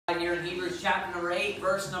chapter number 8,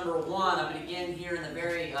 verse number 1. I'm going to begin here in the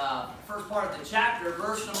very first part of the chapter.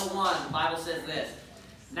 Verse number 1, the Bible says this.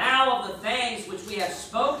 Now of the things which we have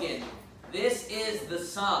spoken, this is the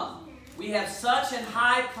sum. We have such an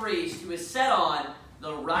high priest who is set on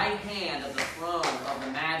the right hand of the throne of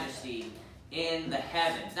the majesty in the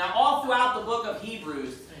heavens. Now all throughout the book of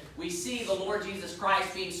Hebrews, we see the Lord Jesus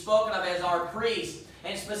Christ being spoken of as our priest,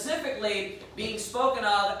 and specifically being spoken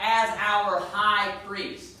of as our high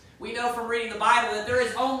priest. We know from reading the Bible that there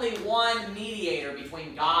is only one mediator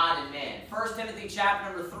between God and men. 1 Timothy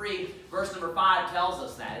chapter number 3, verse number 5 tells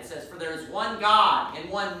us that. It says, "For there is one God and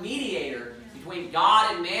one mediator between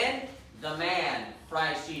God and men, the man,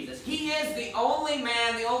 Christ Jesus." He is the only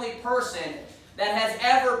man, the only person that has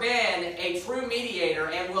ever been a true mediator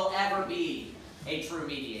and will ever be a true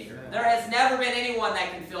mediator. Amen. There has never been anyone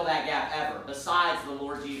that can fill that gap ever besides the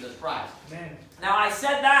Lord Jesus Christ. Amen. Now I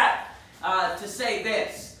said that to say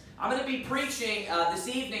this. I'm going to be preaching this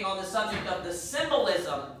evening on the subject of the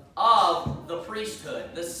symbolism of the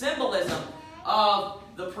priesthood. The symbolism of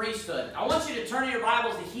the priesthood. I want you to turn your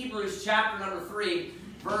Bibles to Hebrews chapter number 3,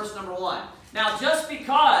 verse number 1. Now just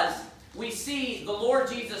because we see the Lord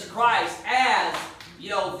Jesus Christ as, the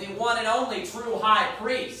one and only true high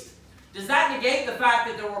priest, does that negate the fact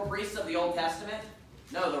that there were priests of the Old Testament?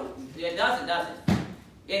 No, it doesn't, does it?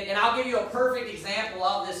 And I'll give you a perfect example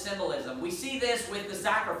of this symbolism. We see this with the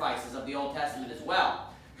sacrifices of the Old Testament as well.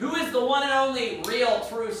 Who is the one and only real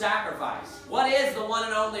true sacrifice? What is the one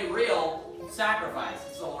and only real sacrifice?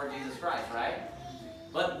 It's the Lord Jesus Christ, right?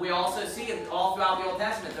 But we also see it all throughout the Old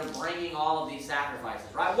Testament, they're bringing all of these sacrifices,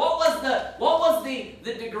 right? What was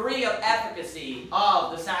the degree of efficacy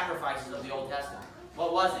of the sacrifices of the Old Testament?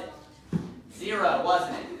 What was it? 0,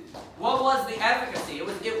 wasn't it? What was the efficacy?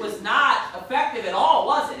 It was not effective at all,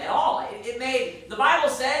 was it? At all. The Bible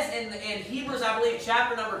says in Hebrews, I believe,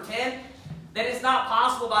 chapter number 10, that it's not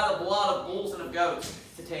possible by the blood of bulls and of goats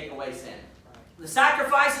to take away sin. The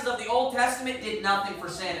sacrifices of the Old Testament did nothing for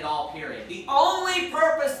sin at all, period. The only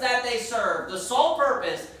purpose that they served, the sole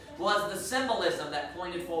purpose, was the symbolism that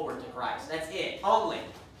pointed forward to Christ. That's it. Only.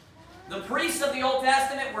 The priests of the Old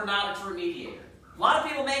Testament were not a true mediator. A lot of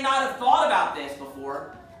people may not have thought about this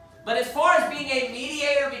before, but as far as being a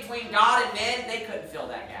mediator between God and men, they couldn't fill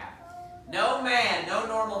that gap. No man, no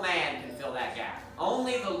normal man can fill that gap.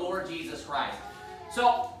 Only the Lord Jesus Christ.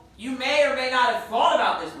 So, you may or may not have thought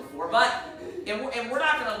about this before, and we're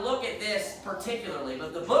not going to look at this particularly,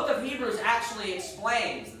 but the book of Hebrews actually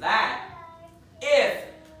explains that if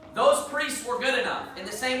those priests were good enough, in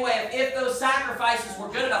the same way, if those sacrifices were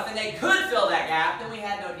good enough and they could fill that gap, then we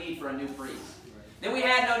had no need for a new priest. Then we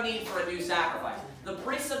had no need for a new sacrifice. The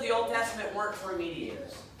priests of the Old Testament weren't true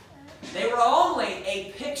mediators. They were only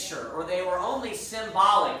a picture, or they were only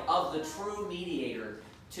symbolic of the true mediator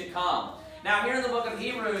to come. Now here in the book of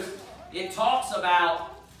Hebrews, it talks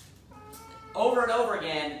about, over and over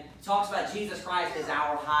again, it talks about Jesus Christ as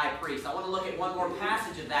our high priest. I want to look at one more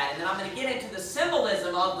passage of that, and then I'm going to get into the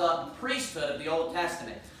symbolism of the priesthood of the Old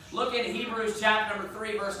Testament. Look in Hebrews chapter number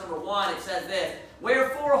 3, verse number 1. It says this,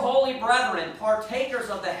 "Wherefore, holy brethren, partakers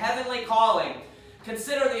of the heavenly calling,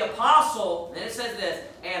 consider the apostle," then it says this,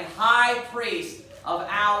 "and high priest of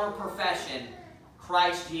our profession,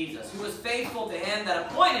 Christ Jesus, who was faithful to him that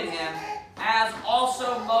appointed him, as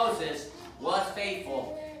also Moses was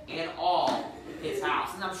faithful in all his house."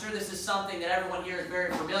 And I'm sure this is something that everyone here is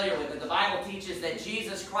very familiar with, that the Bible teaches that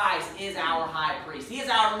Jesus Christ is our high priest. He is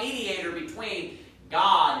our mediator between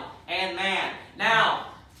God and man. Now,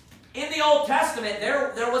 in the Old Testament,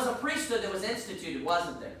 there was a priesthood that was instituted,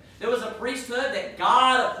 wasn't there? There was a priesthood that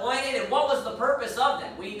God appointed, and what was the purpose of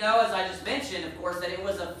them? We know, as I just mentioned, of course, that it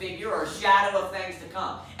was a figure or a shadow of things to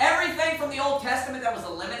come. Everything from the Old Testament that was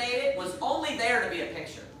eliminated was only there to be a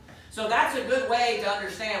picture. So that's a good way to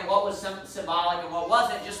understand what was symbolic and what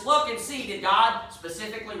wasn't. Just look and see, did God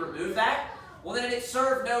specifically remove that? Well, then it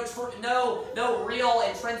served no real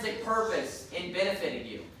intrinsic purpose in benefiting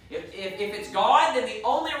you. If it's gone, then the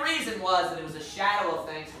only reason was that it was a shadow of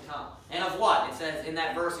things to come. And of what? It says in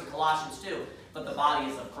that verse in Colossians 2, "But the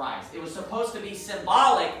body is of Christ." It was supposed to be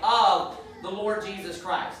symbolic of the Lord Jesus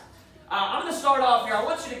Christ. I'm going to start off here. I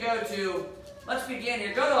want you to go to, let's begin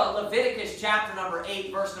here. Go to Leviticus chapter number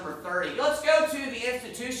 8, verse number 30. Let's go to the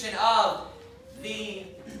institution of the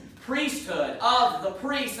priesthood, of the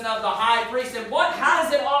priest and of the high priest. And how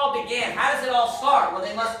does it all begin? How does it all start? Well,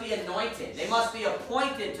 they must be anointed. They must be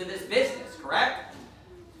appointed to this business, correct?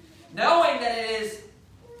 Knowing that it is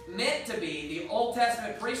meant to be, the Old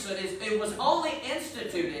Testament priesthood, it was only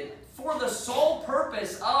instituted for the sole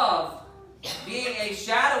purpose of being a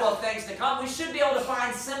shadow of things to come, we should be able to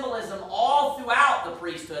find symbolism all throughout the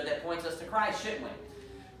priesthood that points us to Christ, shouldn't we?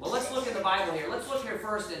 Well, let's look at the Bible here. Let's look here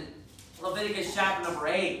first in Leviticus chapter number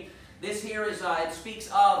 8. This here is, it speaks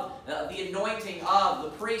of the anointing of the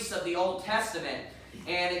priests of the Old Testament.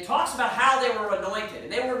 And it talks about how they were anointed.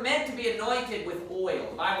 And they were meant to be anointed with oil.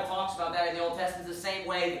 The Bible talks about that in the Old Testament the same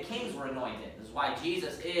way the kings were anointed. This is why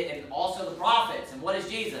Jesus is, and also the prophets. And what is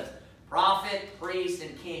Jesus? Prophet, priest,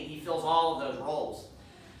 and king. He fills all of those roles.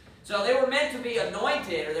 So they were meant to be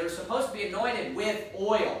anointed, or they were supposed to be anointed with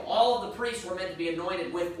oil. All of the priests were meant to be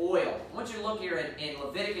anointed with oil. I want you to look here in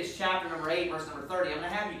Leviticus chapter number 8, verse number 30. I'm going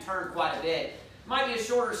to have you turn quite a bit. It might be a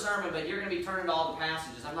shorter sermon, but you're going to be turning to all the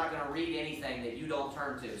passages. I'm not going to read anything that you don't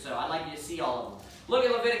turn to. So I'd like you to see all of them. Look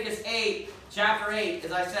at Leviticus 8, chapter 8.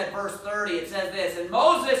 As I said, verse 30, it says this, "And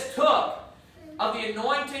Moses took of the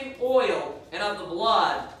anointing oil and of the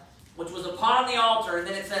blood, which was upon the altar," and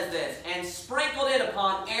then it says this, "and sprinkled it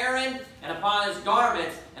upon Aaron and upon his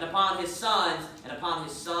garments and upon his sons and upon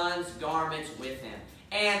his sons' garments with him.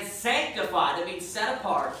 And sanctified," that means set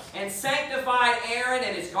apart, "and sanctified Aaron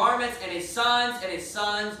and his garments and his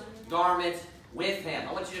sons' garments with him."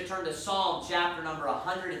 I want you to turn to Psalm chapter number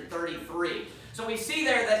 133. So we see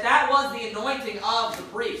there that that was the anointing of the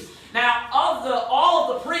priest. Now, of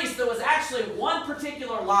all of the priests, there was actually one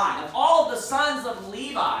particular line. Of all of the sons of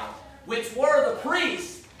Levi, which were the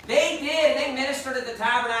priests, they ministered at the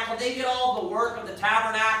tabernacle. They did all the work of the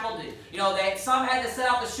tabernacle. Some had to set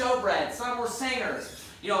out the showbread. Some were singers.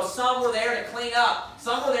 Some were there to clean up.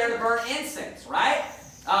 Some were there to burn incense, right?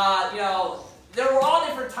 There were all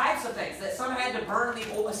different types of things. That some had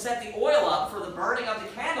to set the oil up for the burning of the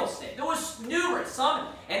candlestick. There was numerous.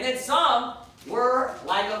 And then some were,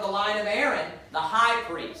 like of the line of Aaron, the high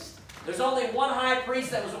priest. There's only one high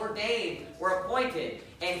priest that was ordained or appointed,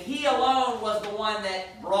 and he alone was the one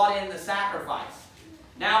that brought in the sacrifice.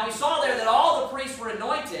 Now, we saw there that all the priests were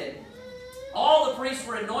anointed. All the priests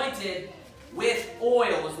were anointed with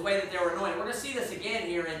oil, is the way that they were anointed. We're going to see this again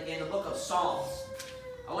here in the book of Psalms.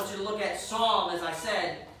 I want you to look at Psalm, as I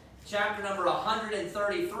said, chapter number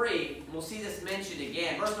 133, and we'll see this mentioned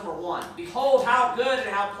again. Verse number 1. "Behold how good and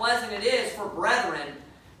how pleasant it is for brethren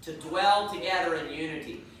to dwell together in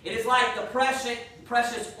unity. It is like the precious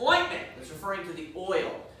ointment," that's referring to the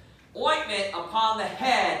oil, "ointment upon the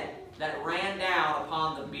head that ran down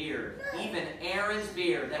upon the beard, even Aaron's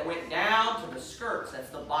beard that went down to the skirts," that's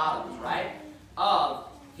the bottoms, right, "of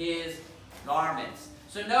his garments."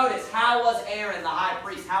 So notice, how was Aaron the high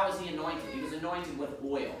priest? How was he anointed? He was anointed with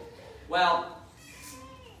oil. Well,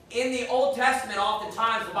 in the Old Testament,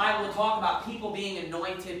 oftentimes the Bible would talk about people being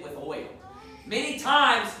anointed with oil. Many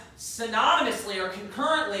times, synonymously or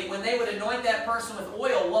concurrently, when they would anoint that person with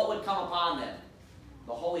oil, what would come upon them?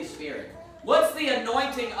 The Holy Spirit. What's the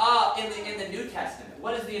anointing in the New Testament?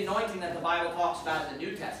 What is the anointing that the Bible talks about in the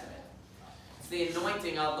New Testament? It's the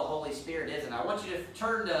anointing of the Holy Spirit, isn't it? I want you to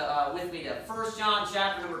turn with me to 1 John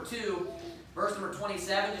chapter number 2, verse number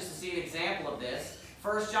 27, just to see an example of this.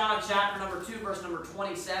 1 John chapter number 2, verse number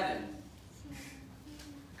 27.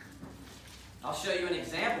 I'll show you an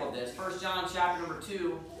example of this. 1 John chapter number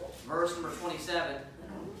 2, verse number 27.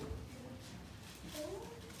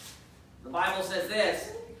 The Bible says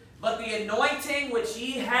this, "But the anointing which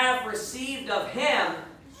ye have received of him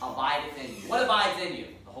abideth in you." What abides in you?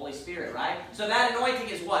 The Holy Spirit, right? So that anointing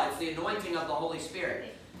is what? It's the anointing of the Holy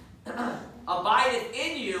Spirit. "Abideth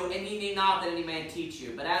in you, and ye need not that any man teach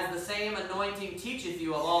you. But as the same anointing teacheth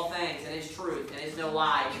you of all things, and is truth, and is no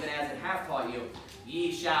lie, even as it hath taught you,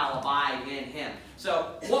 ye shall abide in him."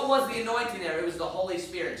 So, what was the anointing there? It was the Holy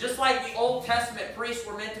Spirit. Just like the Old Testament priests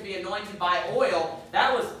were meant to be anointed by oil,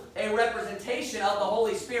 that was a representation of the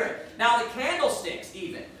Holy Spirit. Now, the candlesticks,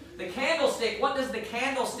 even. The candlestick, what does the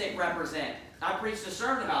candlestick represent? I preached a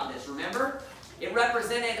sermon about this, remember? It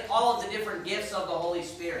represented all of the different gifts of the Holy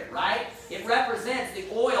Spirit, right? It represents the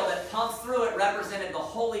oil that pumps through it, represented the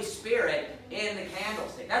Holy Spirit in the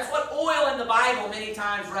candlestick. That's what oil in the Bible many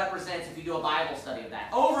times represents if you do a Bible study of that.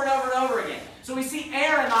 Over and over and over again. So we see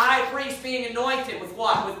Aaron, the high priest, being anointed with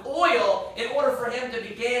what? With oil in order for him to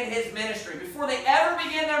begin his ministry. Before they ever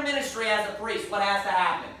begin their ministry as a priest, what has to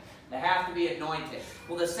happen? They have to be anointed.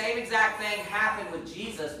 Well, the same exact thing happened with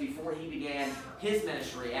Jesus before he began his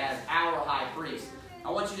ministry as our high priest. I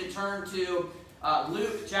want you to turn to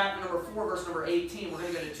Luke chapter number 4, verse number 18. We're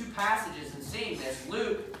going to go to two passages and seeing this.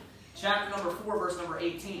 Luke chapter number 4, verse number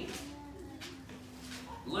 18.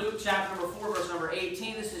 Luke chapter number 4, verse number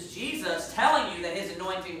 18. This is Jesus telling you that his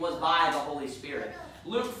anointing was by the Holy Spirit.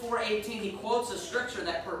 Luke 4:18, he quotes a scripture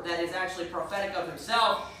that is actually prophetic of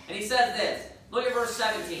himself, and he says this, Look at verse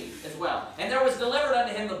 17 as well. And there was delivered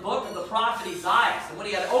unto him the book of the prophet Isaiah. And when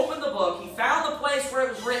he had opened the book, he found the place where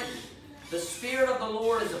it was written, The Spirit of the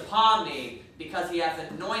Lord is upon me, because he hath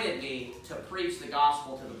anointed me to preach the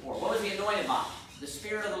gospel to the poor. What was he anointed by? The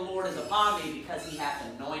Spirit of the Lord is upon me, because he hath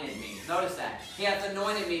anointed me. Notice that. He hath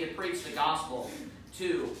anointed me to preach the gospel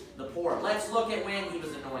to the poor. Let's look at when he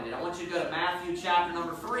was anointed. I want you to go to Matthew chapter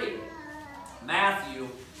number 3. Matthew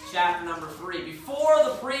chapter number 3. Before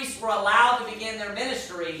the priests were allowed to begin their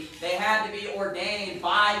ministry, they had to be ordained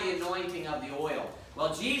by the anointing of the oil.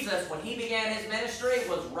 Well, Jesus, when he began his ministry,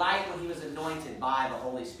 was right when he was anointed by the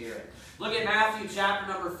Holy Spirit. Look at Matthew chapter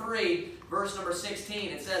number 3, verse number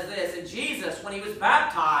 16. It says this, And Jesus, when he was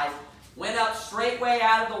baptized, went up straightway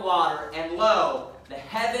out of the water, and lo, the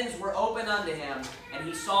heavens were opened unto him, and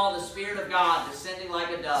he saw the Spirit of God descending like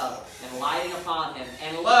a dove, and lighting upon him.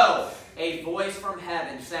 And lo, a voice from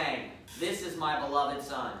heaven saying, This is my beloved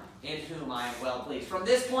Son, in whom I am well pleased. From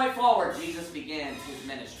this point forward, Jesus began his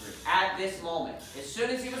ministry. At this moment, as soon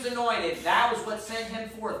as he was anointed, that was what sent him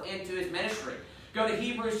forth into his ministry. Go to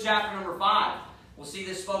Hebrews chapter number 5. We'll see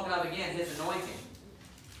this spoken of again, his anointing.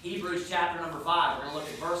 Hebrews chapter number 5. We're going to look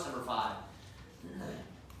at verse number 5.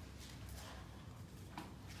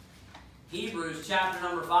 Hebrews chapter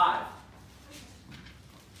number 5.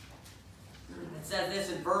 It says this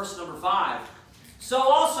in verse number 5. So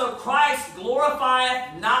also Christ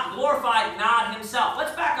glorified not himself.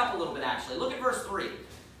 Let's back up a little bit actually. Look at verse 3.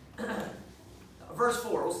 Verse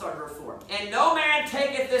 4. We'll start at verse 4. And no man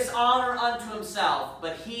taketh this honor unto himself,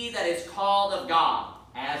 but he that is called of God,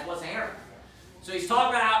 as was Aaron. So he's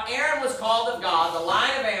talking about how Aaron was called of God, the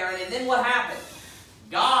line of Aaron, and then what happened?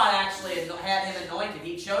 God actually had him anointed.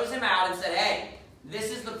 He chose him out and said, hey,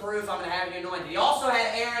 this is the proof I'm going to have you anointed. He also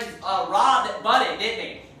had Aaron's rod that budded, didn't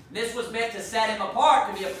he? This was meant to set him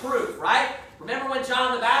apart, to be a proof, right? Remember when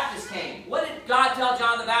John the Baptist came? What did God tell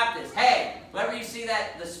John the Baptist? Hey, whoever you see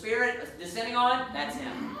that the Spirit descending on, that's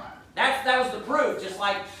him. That was the proof, just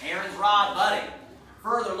like Aaron's rod budding.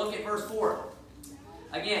 Further, look at verse 4.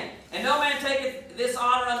 Again, and no man taketh this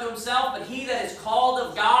honor unto himself, but he that is called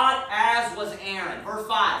of God, as was Aaron. Verse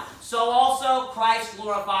 5. So also Christ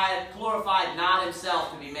glorified not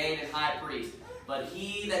himself to be made an high priest, but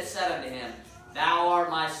he that said unto him, Thou art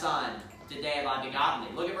my son, today have I begotten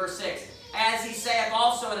thee. Look at verse 6. As he saith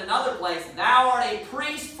also in another place, Thou art a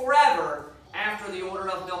priest forever, after the order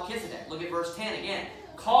of Melchizedek. Look at verse 10 again.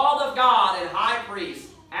 Called of God and high priest,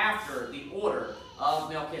 after the order of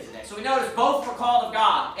Melchizedek. So we notice both were called of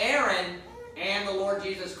God, Aaron and the Lord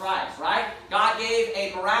Jesus Christ, right? God gave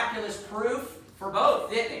a miraculous proof for both,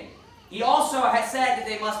 didn't he? He also had said that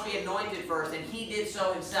they must be anointed first, and he did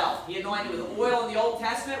so himself. He anointed with oil in the Old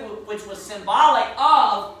Testament, which was symbolic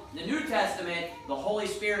of the New Testament, the Holy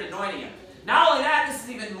Spirit anointing him. Not only that, this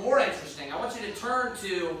is even more interesting. I want you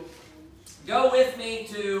to go with me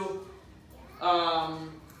to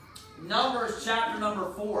Numbers chapter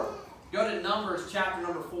number 4. Go to Numbers chapter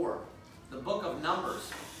number 4. The book of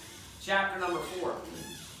Numbers, chapter number 4.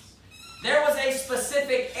 There was a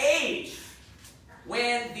specific age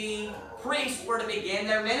when the priests were to begin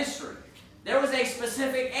their ministry. There was a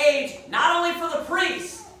specific age, not only for the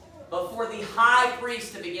priests, but for the high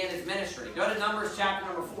priest to begin his ministry. Go to Numbers chapter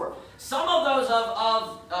number 4. Some of those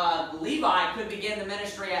of Levi could begin the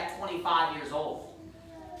ministry at 25 years old.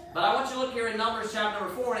 But I want you to look here in Numbers chapter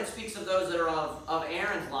number 4, and it speaks of those that are of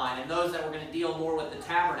Aaron's line, and those that were going to deal more with the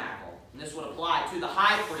tabernacle. And this would apply to the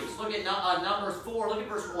high priest. Look at Numbers 4, look at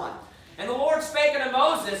verse 1. And the Lord spake unto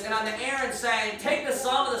Moses and unto Aaron, saying, Take the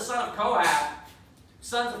sum of the sons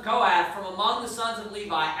of Kohath, from among the sons of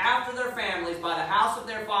Levi, after their families, by the house of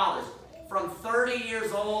their fathers, from 30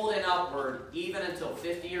 years old and upward, even until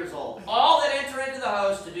 50 years old. All that enter into the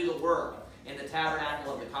host to do the work in the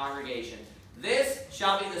tabernacle of the congregation. This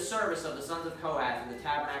shall be the service of the sons of Kohath in the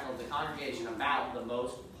tabernacle of the congregation about the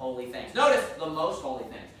most holy things. Notice, the most holy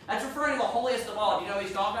things. That's referring to the holiest of all. Do you know what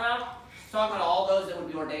he's talking about? He's talking about all those that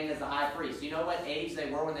would be ordained as the high priest. Do you know what age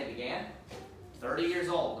they were when they began? 30 years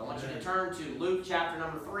old. I want you to turn to Luke chapter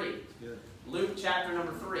number 3. Good. Luke chapter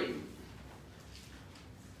number 3.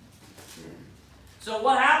 So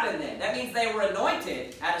what happened then? That means they were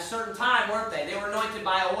anointed at a certain time, weren't they? They were anointed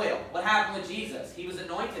by oil. What happened with Jesus? He was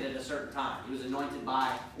anointed at a certain time. He was anointed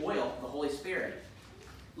by oil, the Holy Spirit.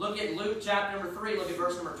 Look at Luke chapter number 3. Look at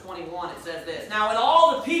verse number 21. It says this. Now when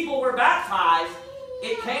all the people were baptized,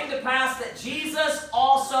 it came to pass that Jesus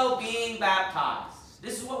also being baptized.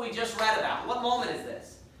 This is what we just read about. What moment is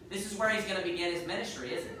this? This is where he's going to begin his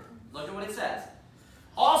ministry, isn't it? Look at what it says.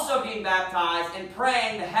 Also being baptized and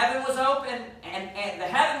praying, the heaven was open,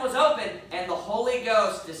 and the Holy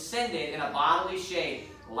Ghost descended in a bodily shape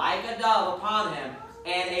like a dove upon him,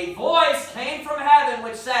 and a voice came from heaven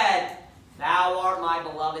which said, Thou art my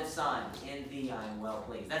beloved Son, in thee I am well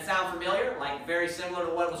pleased. That sound familiar? Like very similar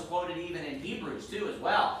to what was quoted even in Hebrews too as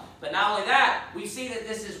well. But not only that, we see that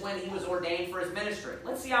this is when he was ordained for his ministry.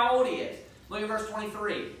 Let's see how old he is. Look at verse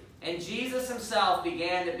 23. And Jesus himself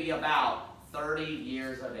began to be about 30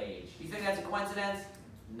 years of age. You think that's a coincidence?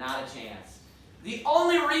 Not a chance. The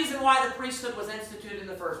only reason why the priesthood was instituted in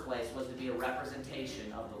the first place was to be a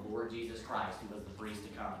representation of the Lord Jesus Christ, who was the priest to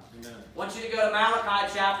come. Amen. I want you to go to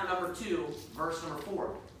Malachi chapter number 2, verse number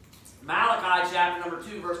 4. Malachi chapter number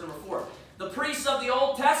 2, verse number 4. The priests of the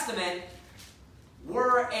Old Testament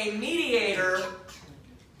were a mediator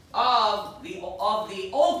of the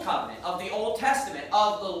Old Covenant, of the Old Testament,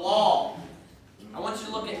 of the law. I want you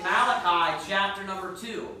to look at Malachi chapter number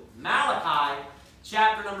 2. Malachi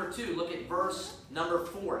chapter number 2, look at verse number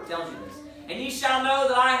 4. It tells you this. And ye shall know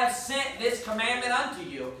that I have sent this commandment unto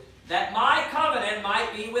you, that my covenant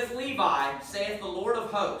might be with Levi, saith the Lord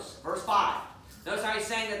of hosts. Verse 5. Notice how he's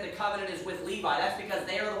saying that the covenant is with Levi. That's because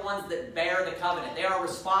they are the ones that bear the covenant. They are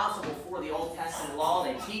responsible for the Old Testament law.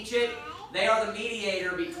 They teach it. They are the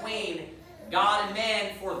mediator between God and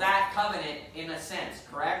man for that covenant in a sense,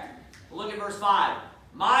 correct? Well, look at verse 5.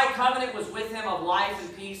 My covenant was with him of life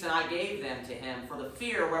and peace, and I gave them to him for the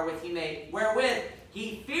fear wherewith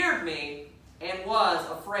he feared me and was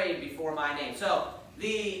afraid before my name. So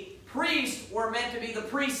the priests were meant to be the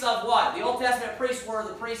priests of what? The Old Testament priests were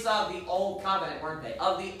the priests of the Old Covenant, weren't they?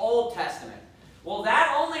 Of the Old Testament. Well,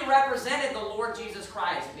 that only represented the Lord Jesus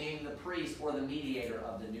Christ being the priest or the mediator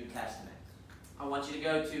of the New Testament. I want you to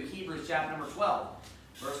go to Hebrews chapter number 12,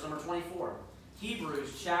 verse number 24.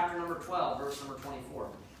 Hebrews chapter number 12, verse number 24.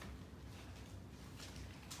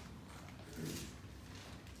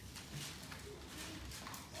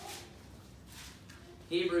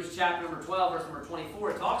 Hebrews chapter number 12, verse number 24,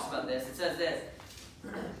 it talks about this. It says this.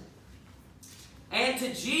 And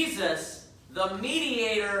to Jesus, the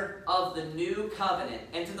mediator of the new covenant,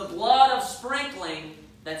 and to the blood of sprinkling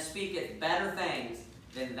that speaketh better things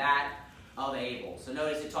than that of Abel. So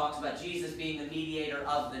notice it talks about Jesus being the mediator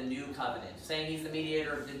of the new covenant, saying he's the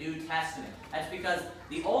mediator of the New Testament. That's because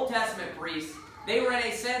the Old Testament priests, they were in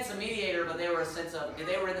a sense a mediator, but they were in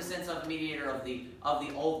the sense of a mediator of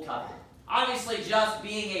the Old Covenant. Obviously, just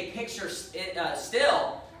being a picture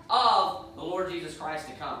still of the Lord Jesus Christ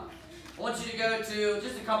to come. I want you to go to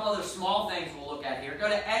just a couple other small things we'll look at here. Go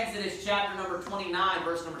to Exodus chapter number 29,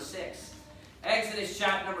 verse number 6. Exodus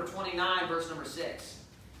chapter number 29, verse number 6.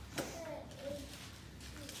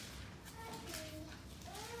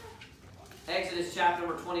 Exodus chapter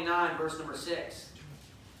number 29, verse number 6.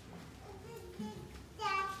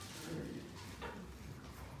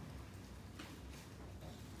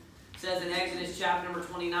 It says in Exodus chapter number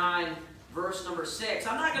 29, verse number 6.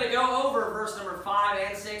 I'm not going to go over verse number 5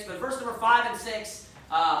 and 6, but verse number 5 and 6,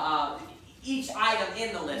 each item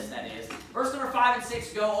in the list, that is. Verse number 5 and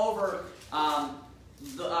 6 go over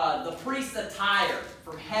the priest's attire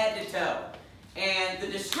from head to toe. And the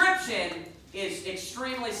description is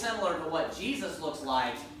extremely similar to what Jesus looks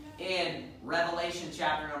like in Revelation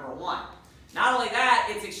chapter number 1. Not only that,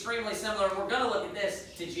 it's extremely similar. We're going to look at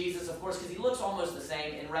this to Jesus, of course, because he looks almost the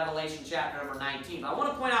same in Revelation chapter number 19. But I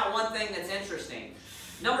want to point out one thing that's interesting.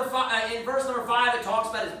 In verse number 5, it talks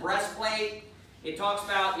about his breastplate. It talks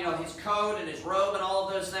about, his coat and his robe and all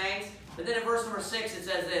of those things. But then in verse number 6, it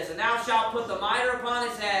says this, And thou shalt put the mitre upon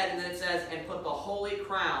his head, and then it says, And put the holy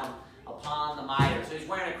crown upon the mitre. So he's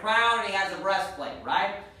wearing a crown and he has a breastplate,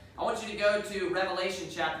 right? I want you to go to Revelation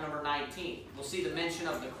chapter number 19. We'll see the mention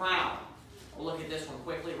of the crown. We'll look at this one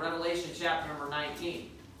quickly. Revelation chapter number 19.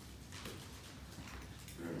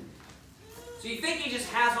 So you think he just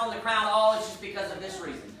has on the crown, it's just because of this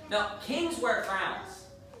reason. No, kings wear crowns.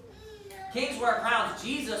 Kings wear crowns.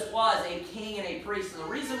 Jesus was a king and a priest. And the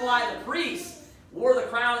reason why the priests wore the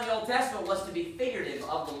crown in the Old Testament was to be figurative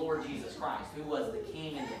of the Lord Jesus Christ, who was the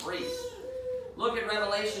king and the priest. Look at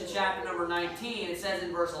Revelation chapter number 19. It says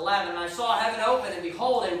in verse 11, And I saw heaven open, and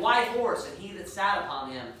behold, a white horse, and he that sat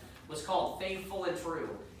upon him was called Faithful and True.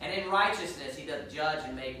 And in righteousness he doth judge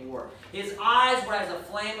and make war. His eyes were as a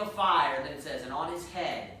flame of fire. Then it says, And on his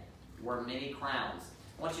head were many crowns.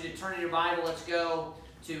 I want you to turn in your Bible. Let's go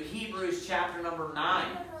to Hebrews chapter number 9.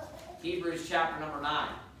 Hebrews chapter number 9.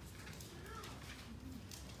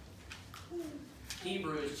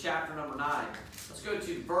 Hebrews chapter number 9. Let's go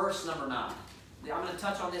to verse number 9. I'm going to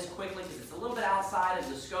touch on this quickly because it's a little bit outside of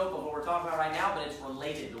the scope of what we're talking about right now, but it's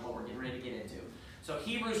related to what we're getting ready to get into. So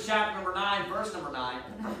Hebrews chapter number 9, verse number 9,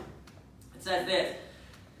 it says this,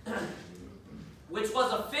 Which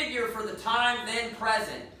was a figure for the time then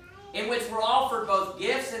present, in which were offered both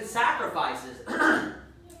gifts and sacrifices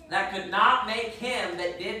that could not make him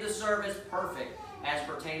that did the service perfect as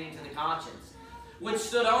pertaining to the conscience, which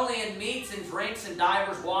stood only in meats and drinks and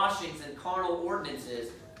divers washings and carnal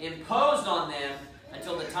ordinances, imposed on them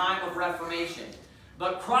until the time of Reformation.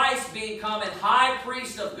 But Christ being come and high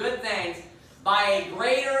priest of good things, by a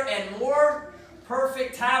greater and more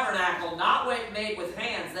perfect tabernacle, not made with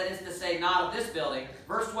hands, that is to say, not of this building.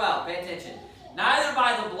 Verse 12, pay attention. Neither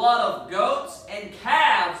by the blood of goats and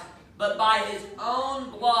calves, but by his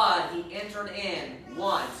own blood he entered in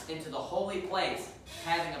once into the holy place,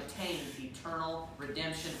 having obtained eternal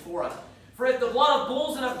redemption for us. For if the blood of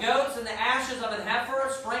bulls and of goats and the ashes of an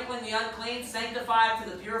heifer, sprinkling the unclean, sanctified to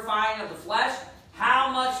the purifying of the flesh,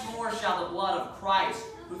 how much more shall the blood of Christ,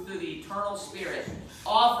 who through the eternal Spirit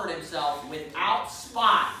offered himself without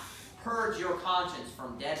spot, purge your conscience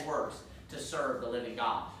from dead works to serve the living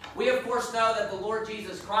God. We of course know that the Lord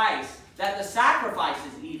Jesus Christ, that the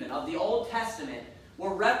sacrifices even of the Old Testament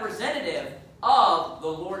were representative of the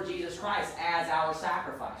Lord Jesus Christ as our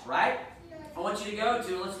sacrifice, right? I want you to go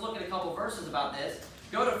to, let's look at a couple verses about this.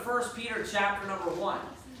 Go to 1 Peter chapter number 1.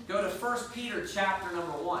 Go to 1 Peter chapter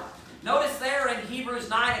number 1. Notice there in Hebrews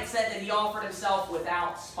 9 it said that he offered himself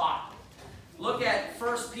without spot. Look at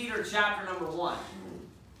 1 Peter chapter number 1.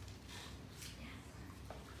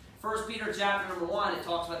 1 Peter chapter number 1, it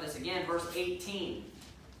talks about this again, verse 18.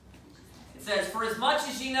 It says, for as much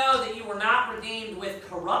as ye know that you were not redeemed with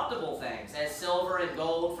corruptible things, as silver and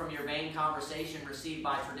gold from your vain conversation received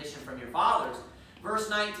by tradition from your fathers. Verse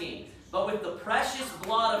 19, but with the precious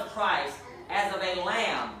blood of Christ, as of a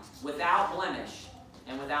lamb, without blemish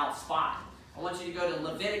and without spot. I want you to go to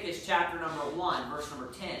Leviticus chapter number 1, verse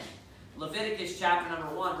number 10. Leviticus chapter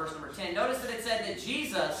number 1, verse number 10. Notice that it said that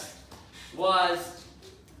Jesus was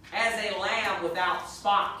as a lamb without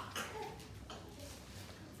spot.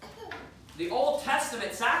 The Old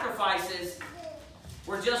Testament sacrifices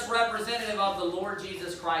were just representative of the Lord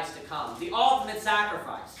Jesus Christ to come. The ultimate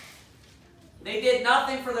sacrifice. They did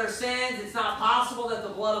nothing for their sins. It's not possible that the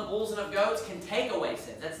blood of bulls and of goats can take away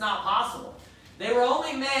sins. That's not possible. They were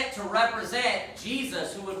only meant to represent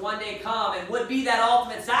Jesus, who would one day come and would be that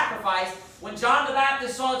ultimate sacrifice. When John the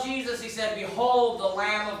Baptist saw Jesus, he said, behold the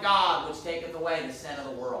Lamb of God, which taketh away the sin of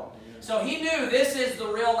the world. So he knew this is the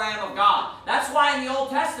real Lamb of God. That's why in the Old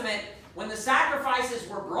Testament, when the sacrifices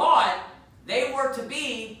were brought, they were to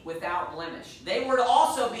be without blemish. They were to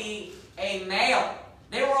also be a male.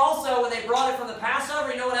 They were also, when they brought it from the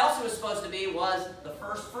Passover, you know what else it was supposed to be? Was the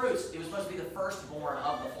first fruits. It was supposed to be the firstborn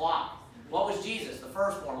of the flock. What was Jesus? The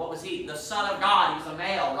firstborn. What was he? The Son of God. He was a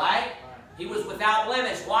male, right? He was without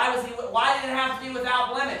blemish. Why did it have to be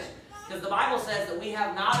without blemish? Because the Bible says that we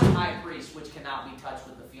have not a high priest which cannot be touched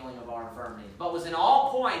with the feeling of our infirmities, but was in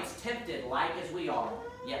all points tempted like as we are,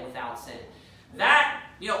 yet without sin. That,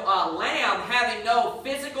 lamb having no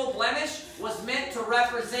physical blemish was meant to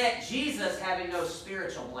represent Jesus having no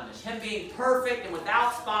spiritual blemish. Him being perfect and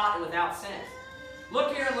without spot and without sin.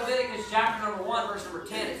 Look here in Leviticus chapter number 1, verse number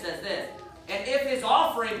 10. It says this, and if his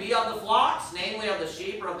offering be of the flocks, namely of the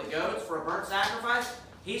sheep or of the goats for a burnt sacrifice,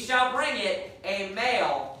 he shall bring it a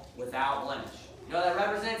male without blemish. You know what that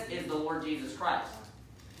represents? Is the Lord Jesus Christ.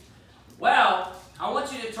 Well, I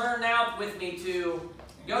want you to turn now with me to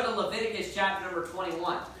go to Leviticus chapter number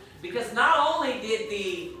 21. Because not only did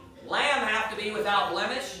the lamb have to be without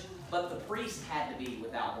blemish, but the priest had to be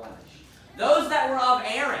without blemish. Those that were of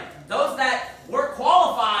Aaron, those that were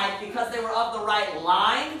qualified because they were of the right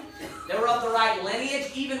line, they were of the right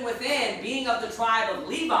lineage, even within being of the tribe of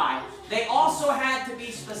Levi, they also had to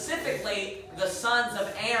be specifically the sons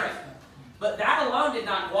of Aaron. But that alone did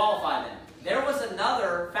not qualify them. There was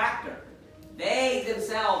another factor. They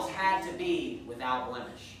themselves had to be without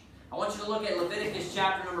blemish. I want you to look at Leviticus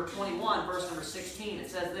chapter number 21, verse number 16. It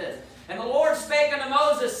says this, and the Lord spake unto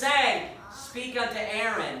Moses, saying, speak unto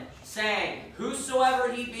Aaron, saying,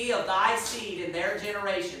 whosoever he be of thy seed in their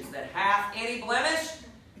generations that hath any blemish,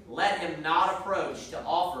 let him not approach to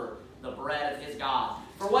offer the bread of his God.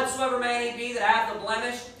 For whatsoever man he be that hath a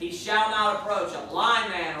blemish, he shall not approach, a blind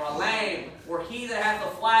man or a lame, or he that hath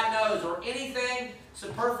a flat nose, or anything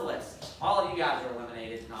superfluous. All of you guys are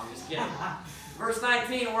eliminated. No, I'm just kidding. Verse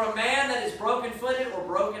 19, or a man that is broken-footed or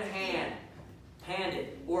broken-handed,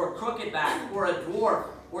 or a crooked back, or a dwarf,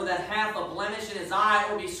 or that hath a blemish in his eye,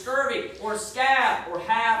 or be scurvy, or scab, or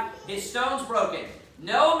have his stones broken.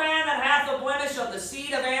 No man that hath a blemish of the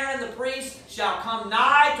seed of Aaron the priest shall come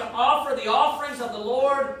nigh to offer the offerings of the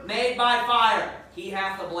Lord made by fire. He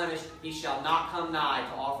hath a blemish, he shall not come nigh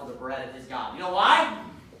to offer the bread of his God. You know why?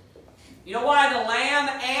 You know why the lamb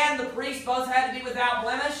and the priest both had to be without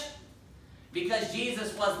blemish? because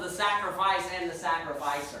Jesus was the sacrifice and the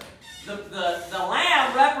sacrificer. The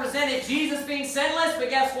lamb represented Jesus being sinless, but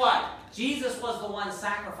guess what? Jesus was the one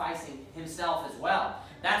sacrificing himself as well.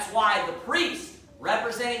 That's why the priest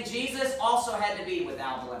representing Jesus also had to be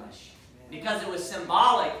without blemish, because it was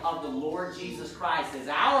symbolic of the Lord Jesus Christ as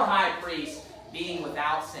our high priest being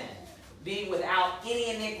without sin, being without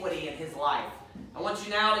any iniquity in his life. I want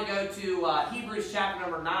you now to go to Hebrews chapter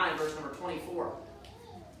number 9, verse number 24.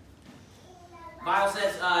 The Bible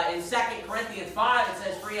says in 2 Corinthians 5, it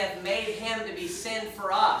says, "For he hath made him to be sin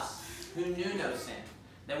for us, who knew no sin,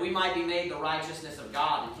 that we might be made the righteousness of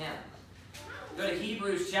God in him." Go to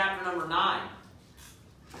Hebrews chapter number 9.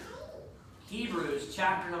 Hebrews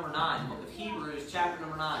chapter number 9. Book of Hebrews chapter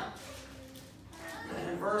number 9.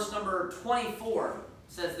 And verse number 24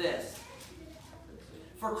 says this.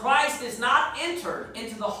 "For Christ is not entered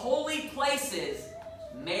into the holy places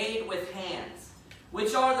made with hands,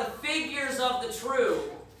 which are the figures of the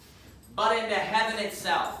true, but into heaven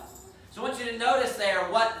itself." So I want you to notice there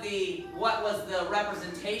what was the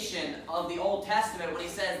representation of the Old Testament when he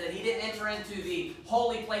says that he didn't enter into the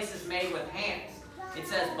holy places made with hands. It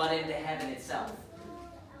says, but into heaven itself.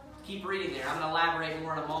 Keep reading there. I'm going to elaborate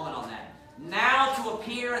more in a moment on that. "Now to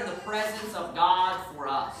appear in the presence of God for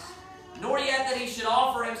us. Nor yet that he should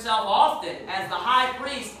offer himself often, as the high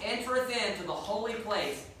priest entereth into the holy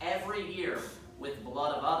place every year with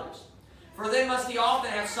blood of others. For then must he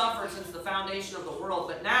often have suffered since the foundation of the world.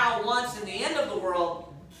 But now, once in the end of the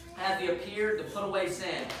world, hath he appeared to put away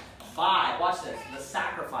sin by," watch this, "the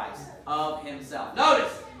sacrifice of himself."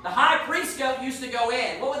 Notice, the high priest used to go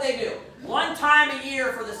in. What would they do? One time a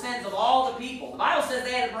year for the sins of all the people. The Bible says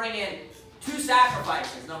they had to bring in 2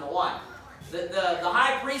 sacrifices, number one. The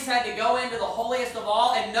high priest had to go into the holiest of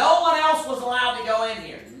all, and no one else was allowed to go in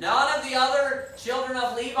here. None of the other children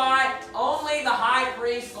of Levi, only the high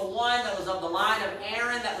priest, the one that was of the line of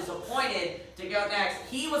Aaron that was appointed to go next.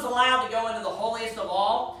 He was allowed to go into the holiest of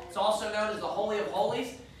all. It's also known as the Holy of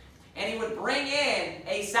Holies. And he would bring in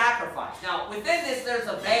a sacrifice. Now, within this, there's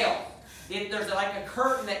a veil. There's like a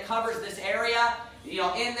curtain that covers this area. You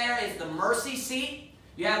know, in there is the mercy seat.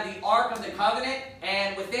 You have the Ark of the Covenant,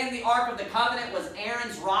 and within the Ark of the Covenant was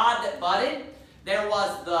Aaron's rod that budded. There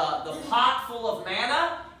was the pot full of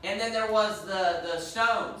manna, and then there was the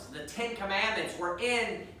stones. The 10 Commandments were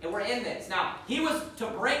in this. Now, he was to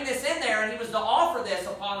bring this in there, and he was to offer this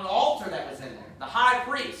upon an altar that was in there. The high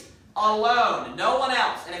priest, alone, no one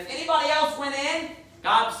else. And if anybody else went in,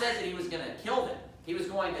 God said that he was going to kill them. He was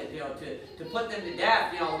going to put them to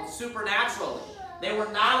death, supernaturally. They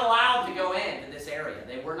were not allowed to go into this area.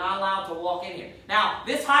 They were not allowed to walk in here. Now,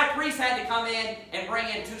 this high priest had to come in and bring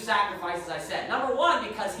in 2 sacrifices, I said. Number one,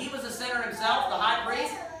 because he was a sinner himself, the high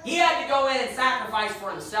priest, he had to go in and sacrifice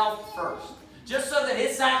for himself first, just so that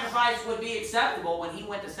his sacrifice would be acceptable when he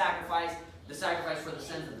went to sacrifice for the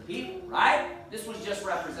sins of the people, right? This was just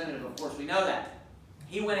representative, of course, we know that.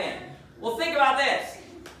 He went in. Well, think about this.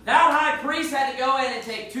 That high priest had to go in and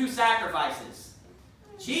take 2 sacrifices.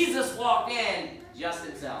 Jesus walked in just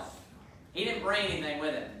himself. He didn't bring anything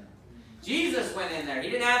with him. Jesus went in there. He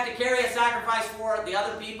didn't have to carry a sacrifice for the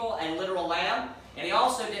other people, a literal lamb, and he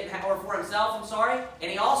also didn't have, or for himself, I'm sorry,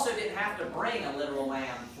 and he also didn't have to bring a literal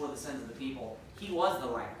lamb for the sins of the people. He was the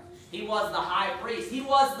lamb. He was the high priest. He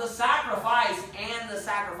was the sacrifice and the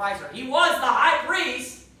sacrificer. He was the high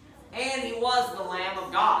priest, and he was the Lamb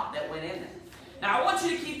of God that went in there. Now, I want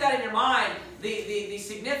you to keep that in your mind, the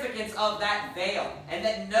significance of that veil, and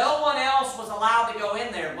that no one else was allowed to go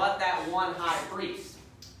in there but that one high priest.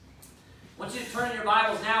 I want you to turn in your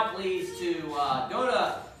Bibles now, please, to go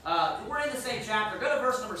to, we're in the same chapter, go to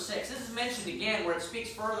verse number 6. This is mentioned again where it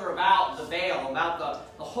speaks further about the veil,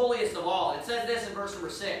 about the holiest of all. It says this in verse number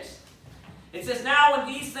 6. It says, "Now when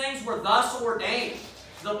these things were thus ordained,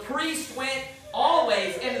 the priest went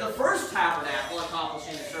always into the first tabernacle,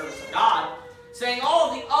 accomplishing the service of God, saying all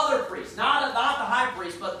of the other priests, not the high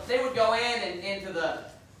priest, but they would go in and into the,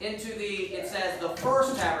 it says, the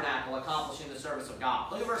first tabernacle, accomplishing the service of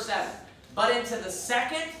God." Look at verse 7. "But into the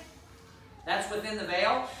second," that's within the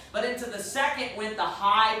veil, "but into the second went the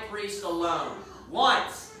high priest alone,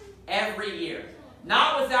 once every year,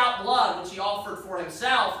 not without blood, which he offered for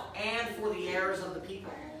himself and for the errors of the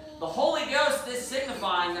people. The Holy Ghost is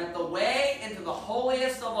signifying that the way into the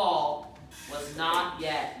holiest of all was not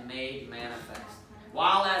yet made manifest,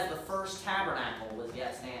 while as the first tabernacle was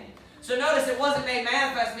yet standing." So notice it wasn't made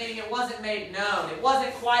manifest, meaning it wasn't made known. It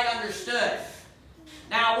wasn't quite understood.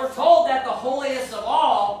 Now, we're told that the holiest of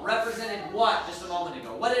all represented what just a moment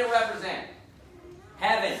ago? What did it represent?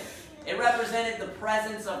 Heaven. It represented the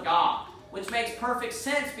presence of God, which makes perfect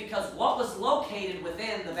sense because what was located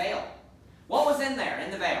within the veil? What was in there,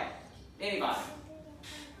 in the veil? Anybody?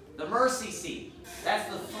 The mercy seat. That's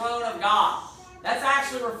the throne of God. That's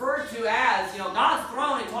actually referred to as, God's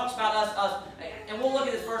throne. It talks about us, and we'll look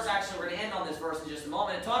at this verse. Actually, we're going to end on this verse in just a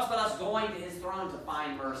moment. It talks about us going to His throne to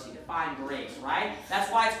find mercy, to find grace, right?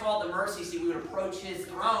 That's why it's called the mercy seat. We would approach His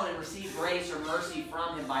throne and receive grace or mercy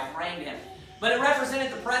from Him by praying to Him. But it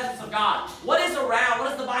represented the presence of God. What does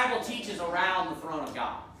the Bible teaches around the throne of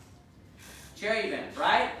God? Cherubims,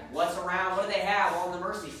 right? What's around? What do they have on the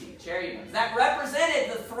mercy seat? Cherubims. That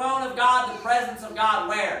represented the throne of God, the presence of God.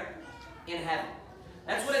 Where? In heaven.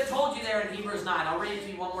 That's what it told you there in Hebrews 9. I'll read it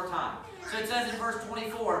to you one more time. So it says in verse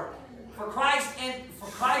 24, For Christ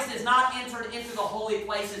has not entered into the holy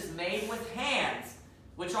places made with hands,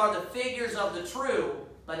 which are the figures of the true,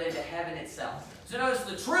 but into heaven itself. So notice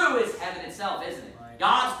the true is heaven itself, isn't it?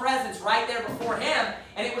 God's presence right there before Him,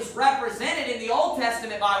 and it was represented in the Old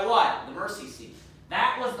Testament by what? The mercy seat.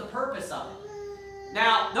 That was the purpose of it.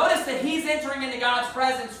 Now, notice that He's entering into God's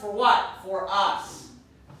presence for what? For us.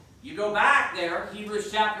 You go back there, Hebrews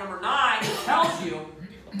chapter number 9, it tells you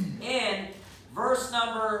in verse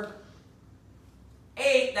number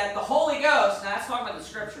 8 that the Holy Ghost, now that's talking about the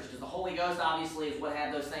Scriptures, because the Holy Ghost obviously is what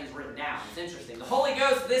had those things written down. It's interesting. The Holy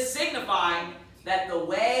Ghost, this signifying that the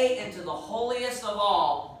way into the holiest of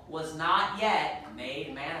all was not yet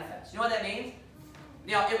made manifest. You know what that means?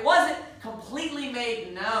 It wasn't completely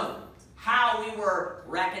made known how we were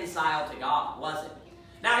reconciled to God, was it?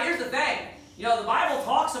 Now, here's the thing. The Bible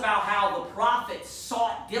talks about how the prophets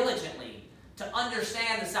sought diligently to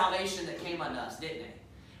understand the salvation that came unto us, didn't they?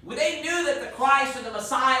 Well, they knew that the Christ or the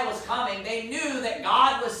Messiah was coming. They knew that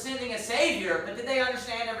God was sending a Savior, but did they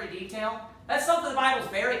understand every detail? That's something the Bible's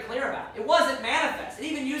very clear about. It wasn't manifest. It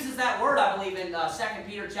even uses that word, I believe, in 2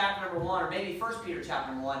 Peter chapter number 1, or maybe 1 Peter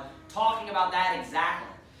chapter number 1, talking about that exactly.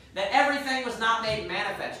 That everything was not made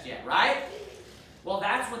manifest yet, right? Well,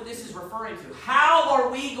 that's what this is referring to. How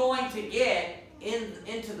are we going to get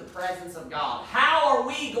into the presence of God? How are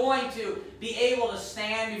we going to be able to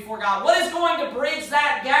stand before God? What is going to bridge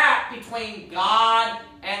that gap between God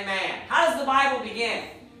and man? How does the Bible begin?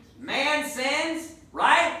 Man sins,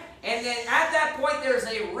 right? And then at that point there's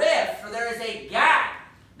a rift, or there is a gap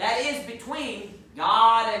that is between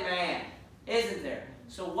God and man, isn't there?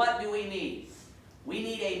 So what do we need? We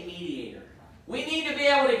need a mediator. We need to be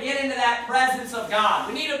able to get into that presence of God.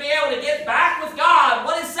 We need to be able to get back with God.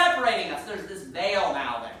 What is separating us? There's this veil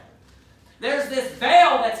now there. There's this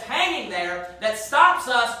veil that's hanging there that stops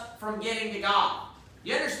us from getting to God.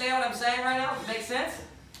 You understand what I'm saying right now? Does it make sense?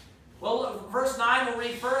 Well, look, verse 9, we'll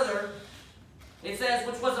read further. It says,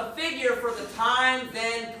 which was a figure for the time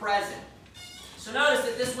then present. So notice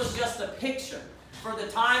that this was just a picture for the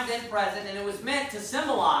time then present, and it was meant to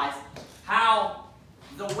symbolize how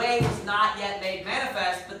the way was not yet made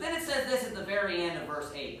manifest. But then it says this at the very end of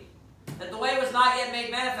verse 8. That the way was not yet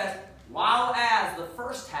made manifest, while as the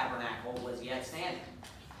first tabernacle was yet standing.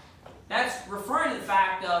 That's referring to the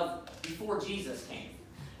fact of before Jesus came.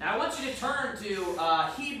 Now I want you to turn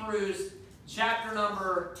to Hebrews chapter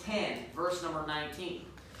number 10, verse number 19.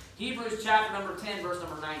 Hebrews chapter number 10, verse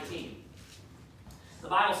number 19. The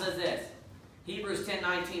Bible says this. Hebrews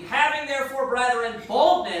 10:19. Having therefore, brethren,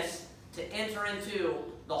 boldness to enter into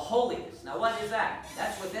the holiest. Now what is that?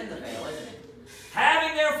 That's within the veil, isn't it?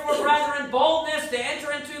 Having therefore, brethren, boldness to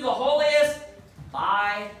enter into the holiest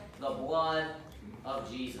by the blood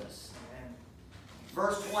of Jesus.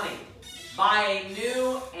 Verse 20. By a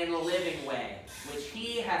new and living way, which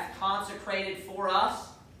He hath consecrated for us.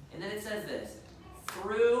 And then it says this.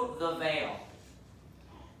 Through the veil.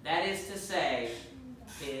 That is to say,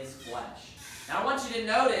 His flesh. Now I want you to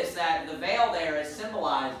notice that the veil there is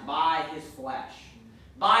symbolized by His flesh.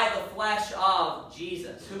 By the flesh of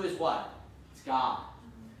Jesus. Who is what? It's God.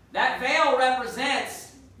 That veil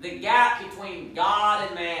represents the gap between God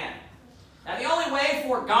and man. Now the only way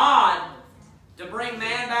for God to bring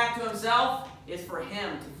man back to Himself is for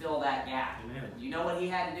Him to fill that gap. Amen. You know what He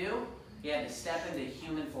had to do? He had to step into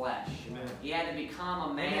human flesh. Amen. He had to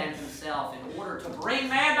become a man Himself in order to bring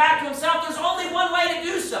man back to Himself. There's only one way to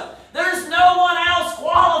do so. There's no one else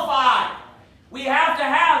qualified. We have to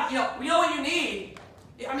have, you know what you need?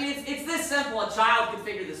 I mean, it's this simple. A child can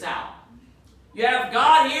figure this out. You have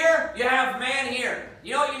God here, you have man here.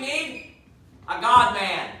 You know what you need? A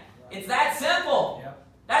God-man. It's that simple. Yep.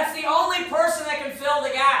 That's the only person that can fill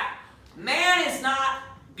the gap. Man is not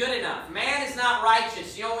good enough. Man is not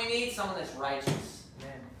righteous. You know what we need? Someone that's righteous.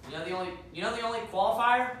 You know the only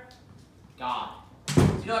qualifier? God. So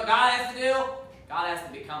you know what God has to do? God has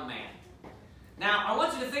to become man. Now, I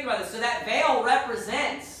want you to think about this. So that veil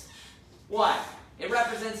represents what? It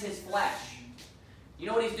represents His flesh. You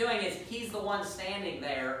know what he's doing is he's the one standing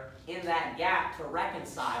there in that gap to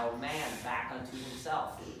reconcile man back unto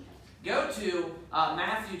himself. Go to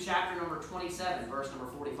Matthew chapter number 27, verse number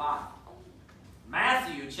 45.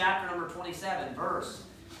 Matthew chapter number 27, verse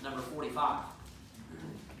number 45.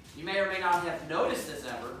 You may or may not have noticed this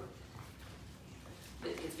ever.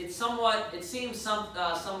 It seems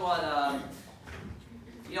somewhat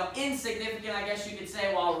insignificant, I guess you could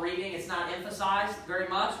say, while reading. It's not emphasized very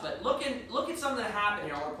much, but look at something that happened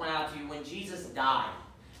here I want to point out to you when Jesus died.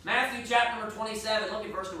 Matthew chapter number 27, look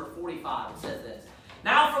at verse number 45. It says this.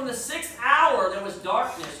 Now from the 6th hour there was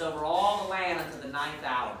darkness over all the land unto the 9th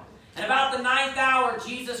hour. And about the 9th hour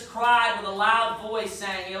Jesus cried with a loud voice,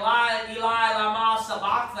 saying, Eli, Eli, lama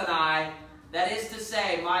sabachthani, that is to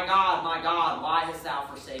say, my God, why hast thou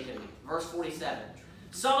forsaken me? Verse 47.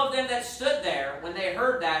 Some of them that stood there, when they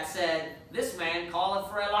heard that, said, This man calleth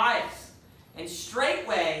for Elias. And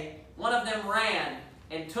straightway one of them ran,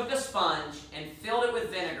 and took a sponge, and filled it with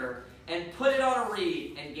vinegar, and put it on a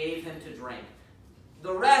reed, and gave him to drink.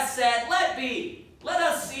 The rest said, Let be. Let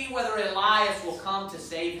us see whether Elias will come to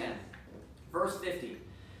save him. Verse 50.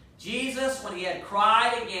 Jesus, when he had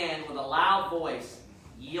cried again with a loud voice,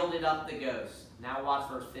 yielded up the ghost. Now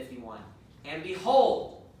watch verse 51. And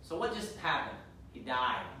behold, so what just happened? He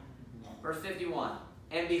died. Verse 51.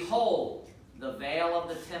 And behold, the veil of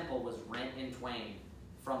the temple was rent in twain,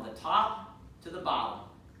 from the top to the bottom,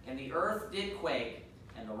 and the earth did quake,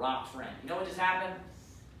 and the rocks rent. You know what just happened?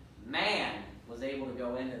 Man was able to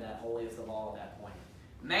go into that holiest of all at that point.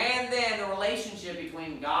 Man then, the relationship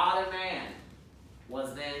between God and man,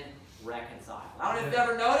 was then reconciled. I don't know if you've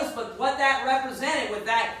ever noticed, but what that represented with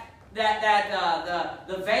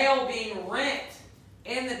the veil being rent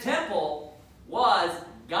in the temple was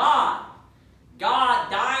God. God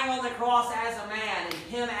dying on the cross as a man and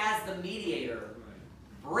him as the mediator,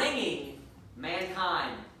 bringing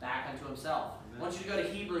mankind back unto himself. I want you to go to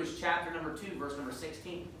Hebrews chapter number 2, verse number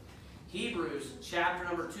 16. Hebrews chapter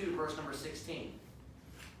number 2, verse number 16.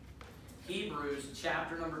 Hebrews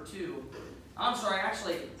chapter number 2. I'm sorry,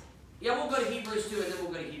 actually, we'll go to Hebrews 2 and then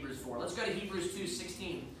we'll go to Hebrews 4. Let's go to Hebrews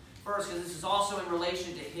 2:16 first, because this is also in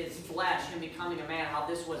relation to his flesh, him becoming a man, how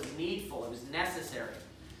this was needful, it was necessary.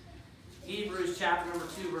 Hebrews chapter number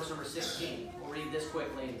 2, verse number 16. We'll read this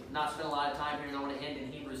quickly and not spend a lot of time here, and I want to end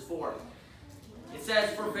in Hebrews 4. It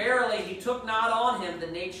says, For verily he took not on him the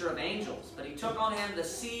nature of angels, but he took on him the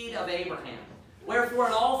seed of Abraham. Wherefore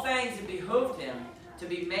in all things it behooved him to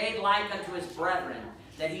be made like unto his brethren,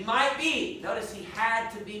 that he might be, notice he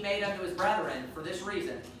had to be made unto his brethren for this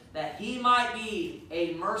reason, that he might be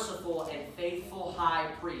a merciful and faithful high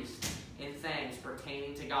priest in things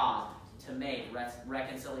pertaining to God, to make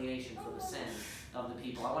reconciliation for the sins of the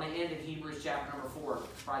people. I want to end in Hebrews chapter number 4.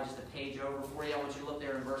 Probably just a page over for you. I want you to look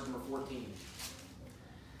there in verse number 14.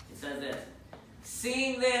 It says this,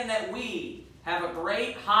 Seeing then that we have a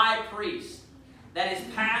great high priest that is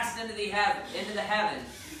passed into the heavens,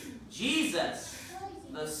 Jesus,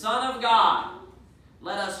 the Son of God,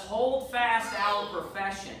 let us hold fast our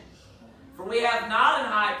profession. For we have not an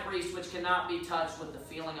high priest which cannot be touched with the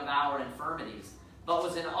feeling of our infirmities, but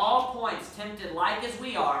was in all points tempted like as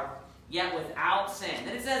we are, yet without sin.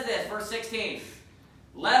 Then it says this, verse 16,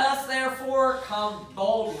 Let us therefore come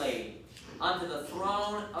boldly unto the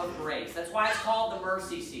throne of grace. That's why it's called the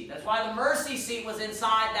mercy seat. That's why the mercy seat was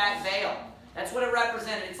inside that veil. That's what it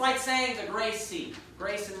represented. It's like saying the grace seat.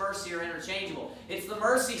 Grace and mercy are interchangeable. It's the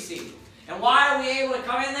mercy seat. And why are we able to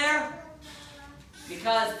come in there?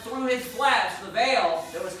 Because through his flesh, the veil,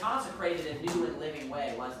 that was consecrated a new and living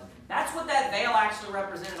way, wasn't it? That's what that veil actually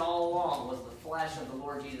represented all along, was the flesh of the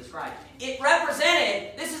Lord Jesus Christ. It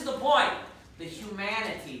represented, this is the point, the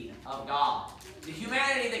humanity of God. The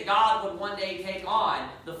humanity that God would one day take on,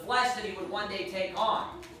 the flesh that he would one day take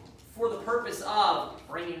on, for the purpose of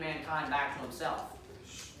bringing mankind back to himself.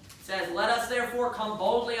 It says, Let us therefore come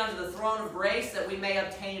boldly unto the throne of grace, that we may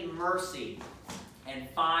obtain mercy and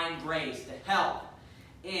find grace to help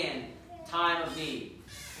in time of need.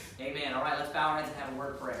 Amen. All right, let's bow our heads and have a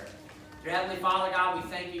word of prayer. Dear Heavenly Father, God, we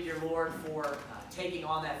thank you, dear Lord, for taking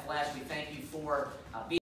on that flesh. We thank you for being